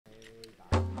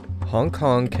Hong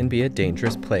Kong can be a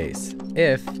dangerous place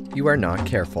if you are not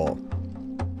careful.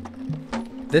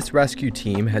 This rescue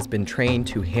team has been trained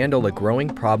to handle a growing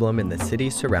problem in the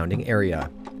city's surrounding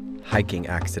area: hiking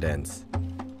accidents.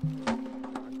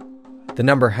 The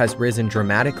number has risen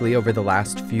dramatically over the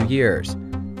last few years,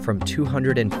 from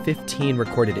 215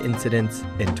 recorded incidents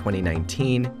in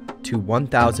 2019 to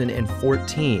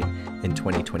 1,014 in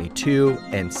 2022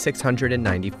 and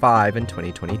 695 in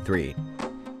 2023.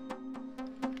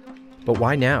 But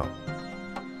why now?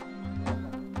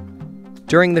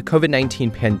 During the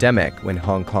COVID-19 pandemic, when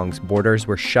Hong Kong's borders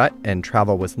were shut and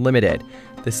travel was limited,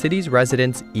 the city's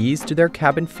residents eased their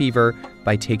cabin fever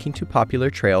by taking to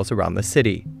popular trails around the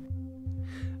city.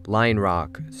 Lion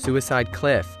Rock, Suicide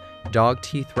Cliff, Dog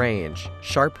Teeth Range,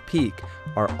 Sharp Peak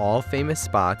are all famous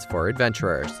spots for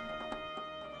adventurers.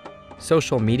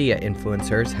 Social media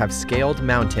influencers have scaled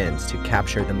mountains to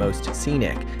capture the most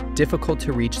scenic,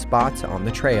 difficult-to-reach spots on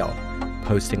the trail,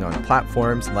 posting on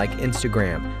platforms like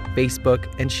Instagram, Facebook,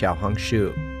 and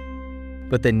Xiaohongshu.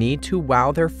 But the need to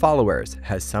wow their followers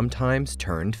has sometimes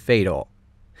turned fatal.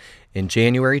 In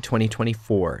January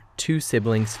 2024, two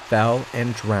siblings fell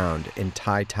and drowned in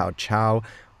Tai Tau Chau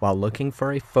while looking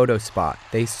for a photo spot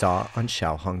they saw on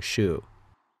Xiaohongshu.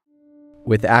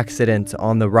 With accidents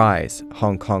on the rise,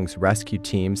 Hong Kong's rescue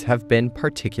teams have been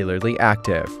particularly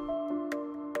active.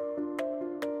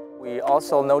 We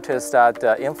also noticed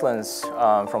that influence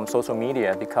from social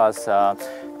media, because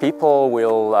people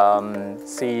will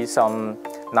see some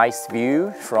nice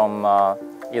view from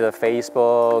either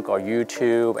Facebook or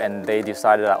YouTube, and they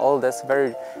decided that, oh, that's a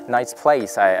very nice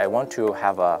place. I want to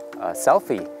have a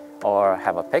selfie or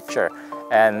have a picture.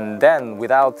 And then,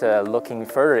 without looking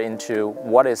further into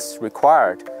what is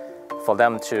required for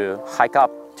them to hike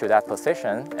up to that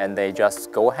position, and they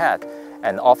just go ahead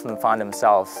and often find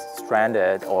themselves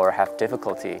stranded or have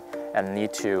difficulty and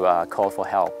need to call for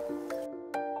help.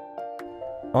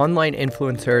 Online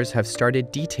influencers have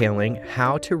started detailing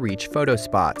how to reach photo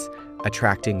spots,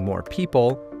 attracting more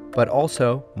people, but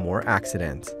also more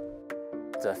accidents.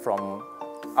 From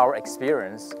our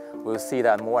experience, we'll see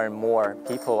that more and more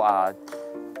people are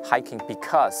hiking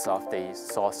because they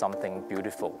saw something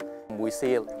beautiful. We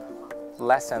see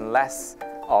less and less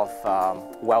of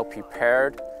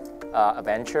well-prepared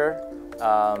adventure.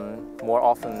 More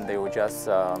often they will just,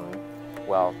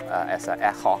 as an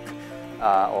ad hoc,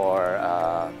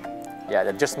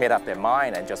 they just made up their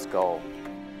mind and just go.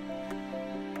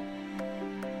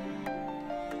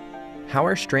 How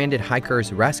are stranded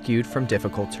hikers rescued from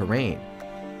difficult terrain?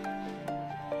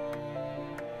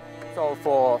 So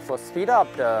for speed up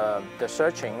the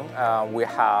searching, we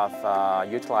have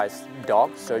utilized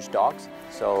search dogs.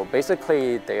 So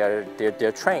basically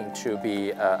they're trained to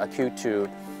be acute to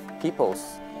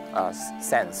people's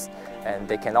sense, and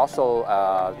they can also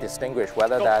distinguish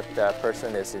whether that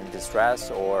person is in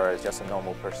distress or just a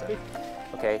normal person.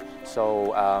 Okay,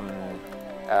 so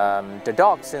the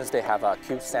dogs, since they have an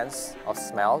acute sense of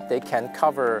smell, they can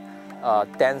cover a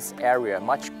dense area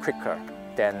much quicker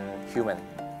than human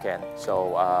can.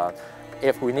 So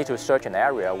if we need to search an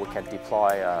area, we can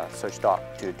deploy a search dog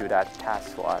to do that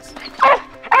task for us.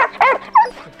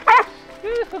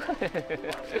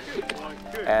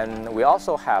 And we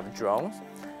also have drones.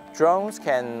 Drones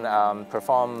can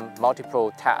perform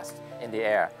multiple tasks in the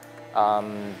air.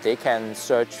 They can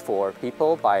search for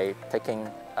people by taking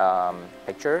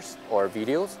pictures or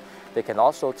videos. They can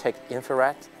also take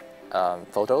infrared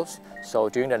photos. So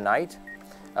during the night,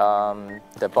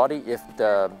 the body, if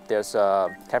there's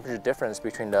a temperature difference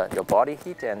between your body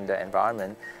heat and the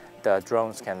environment, the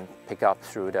drones can pick up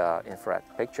through the infrared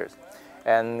pictures.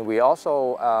 And we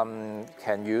also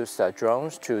can use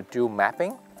drones to do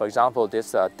mapping. For example,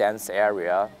 this dense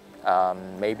area,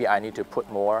 maybe I need to put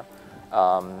more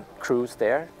crews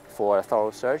there for a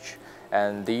thorough search.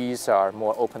 And these are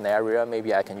more open area,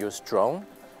 maybe I can use drone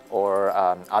or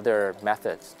other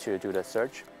methods to do the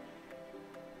search.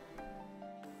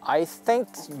 I think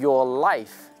your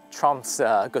life trumps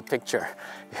a good picture.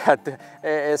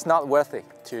 It's not worth it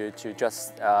to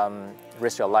just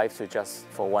risk your life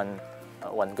for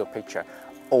one good picture.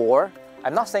 Or,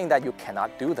 I'm not saying that you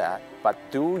cannot do that, but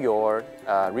do your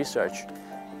research,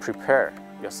 prepare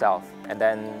yourself, and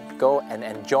then go and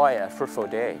enjoy a fruitful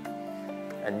day.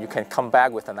 And you can come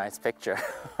back with a nice picture.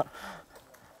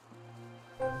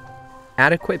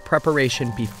 Adequate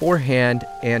preparation beforehand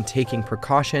and taking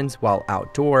precautions while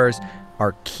outdoors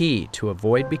are key to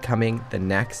avoid becoming the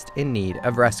next in need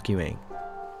of rescuing.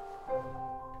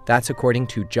 That's according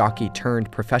to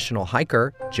jockey-turned-professional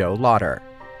hiker Joe Lauder.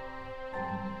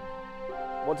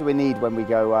 What do we need when we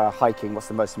go hiking? What's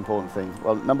the most important thing?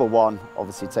 Well, number one,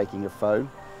 obviously taking your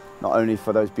phone. not only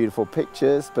for those beautiful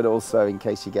pictures, but also in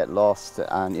case you get lost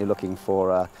and you're looking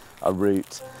for a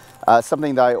route.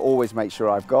 Something that I always make sure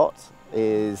I've got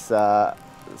is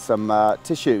some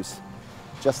tissues,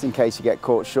 just in case you get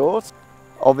caught short.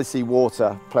 Obviously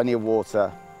water, plenty of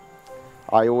water.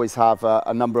 I always have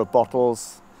a number of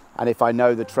bottles, and if I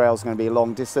know the trail's going to be a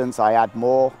long distance, I add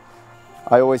more.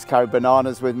 I always carry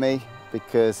bananas with me,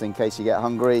 because in case you get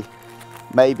hungry.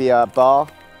 Maybe a bar,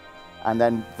 and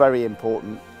then very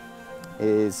important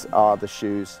are the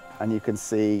shoes, and you can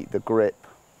see the grip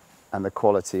and the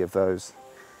quality of those.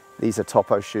 These are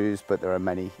Topo shoes, but there are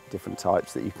many different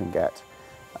types that you can get.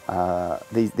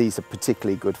 These are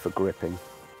particularly good for gripping.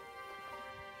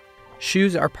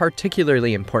 Shoes are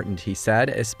particularly important, he said,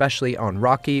 especially on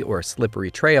rocky or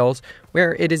slippery trails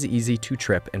where it is easy to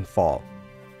trip and fall.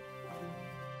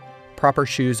 Proper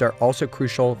shoes are also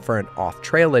crucial for an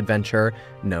off-trail adventure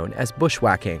known as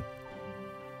bushwhacking.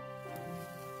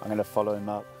 I'm going to follow him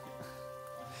up.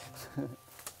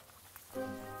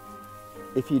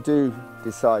 If you do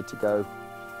decide to go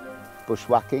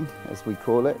bushwhacking, as we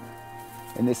call it,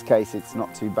 in this case it's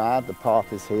not too bad, the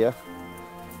path is here.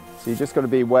 So you just got to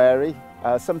be wary.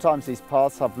 Sometimes these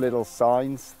paths have little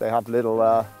signs, they have little,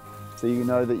 so you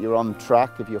know that you're on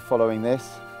track if you're following this.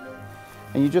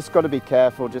 And you just got to be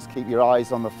careful, just keep your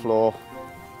eyes on the floor.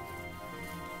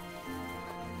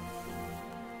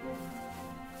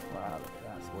 Wow, look at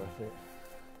that, it's worth it.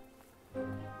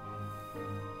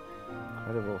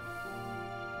 Incredible.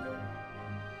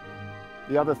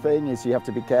 The other thing is you have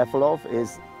to be careful of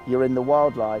is you're in the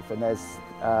wildlife, and there's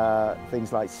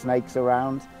things like snakes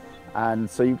around. And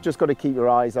so you've just got to keep your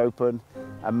eyes open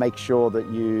and make sure that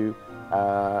you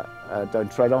don't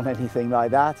tread on anything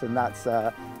like that, and that's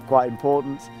quite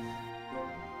important.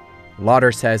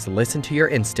 Lauder says listen to your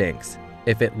instincts.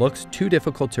 If it looks too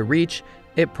difficult to reach,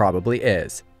 it probably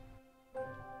is.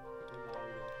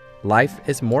 Life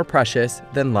is more precious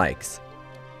than likes.